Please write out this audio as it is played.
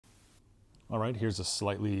All right, here's a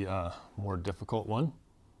slightly more difficult one.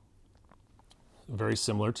 Very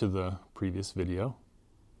similar to the previous video.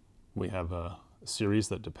 We have a series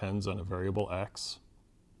that depends on a variable x.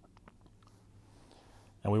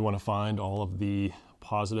 And we want to find all of the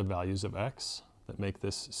positive values of x that make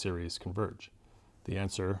this series converge. The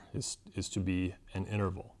answer is to be an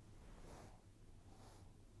interval.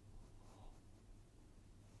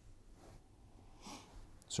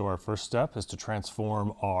 So our first step is to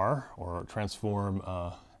transform R, or transform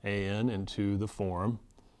an into the form.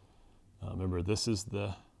 Remember, this is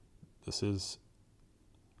the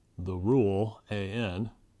rule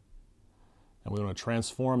an, and we want to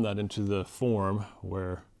transform that into the form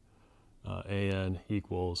where an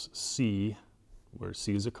equals c, where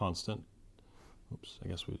c is a constant. Oops, I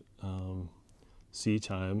guess c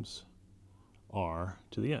times r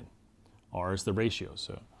to the n. R is the ratio,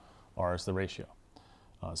 so r is the ratio.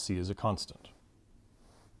 C is a constant.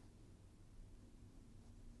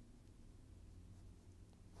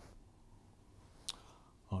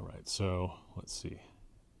 All right, so let's see.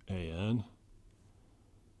 an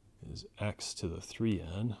is x to the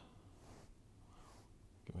 3n.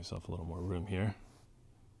 Give myself a little more room here.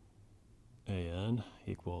 an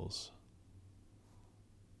equals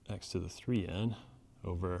x to the 3n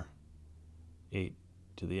over 8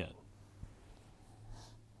 to the n.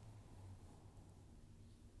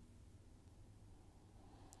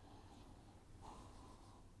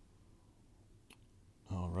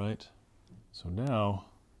 All right, so now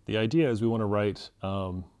the idea is we want to write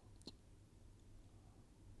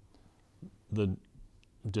the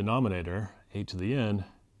denominator, 8 to the n,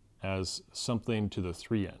 as something to the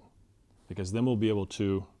 3n, because then we'll be able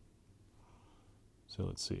to, so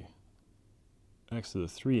let's see, x to the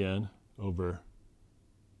 3n over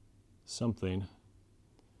something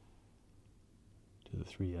to the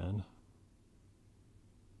 3n.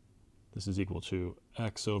 This is equal to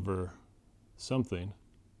x over something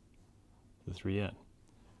to the 3n.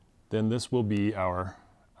 Then this will be our,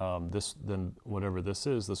 then whatever this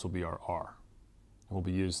is, this will be our r. We'll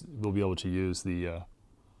be able to use the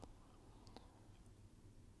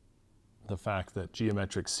fact that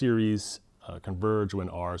geometric series converge when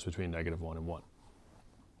r is between -1 and 1.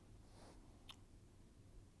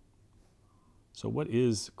 So what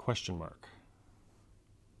is question mark?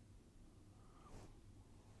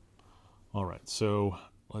 All right, so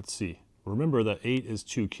let's see. Remember that 8 is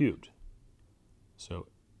 2 cubed. So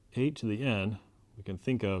 8 to the n we can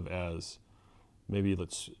think of as, maybe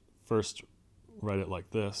let's first write it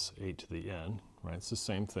like this, 8 to the n, right? It's the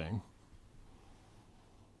same thing.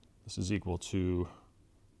 This is equal to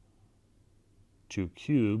 2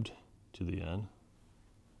 cubed to the n.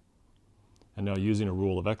 And now using a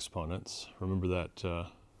rule of exponents, remember that,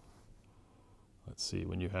 let's see,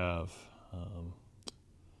 when you have,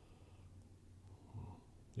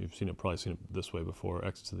 you've probably seen it this way before,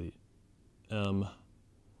 x to the m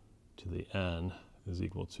to the n is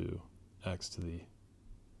equal to x to the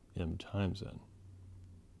m times n.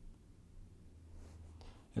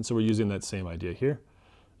 And so we're using that same idea here.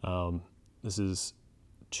 This is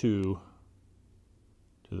 2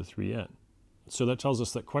 to the 3n. So that tells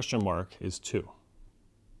us that question mark is 2.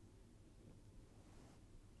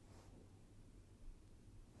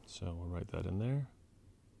 So we'll write that in there,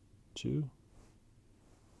 2.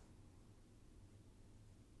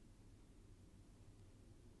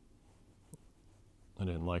 I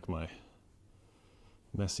didn't like my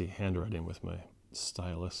messy handwriting with my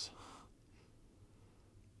stylus.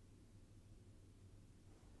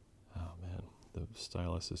 Oh man, the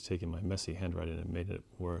stylus is taking my messy handwriting and made it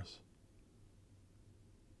worse.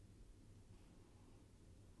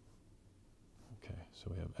 Okay, so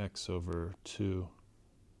we have x over 2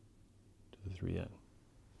 to the 3n.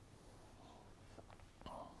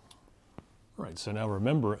 All right, so now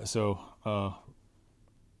remember, so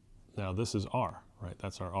now this is r, right?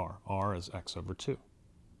 That's our r. r is x over 2.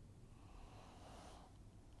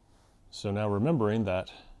 So now remembering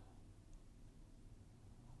that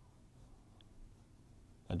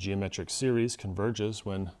a geometric series converges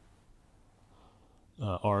when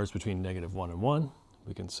r is between -1 and 1,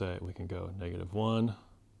 we can go -1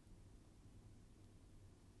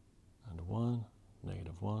 and 1,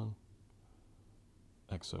 -1,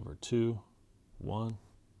 x over 2, 1,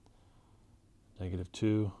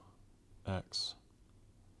 -2, x,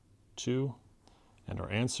 2, and our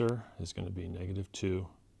answer is going to be -2,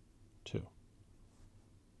 2.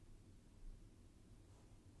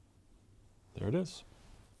 There it is.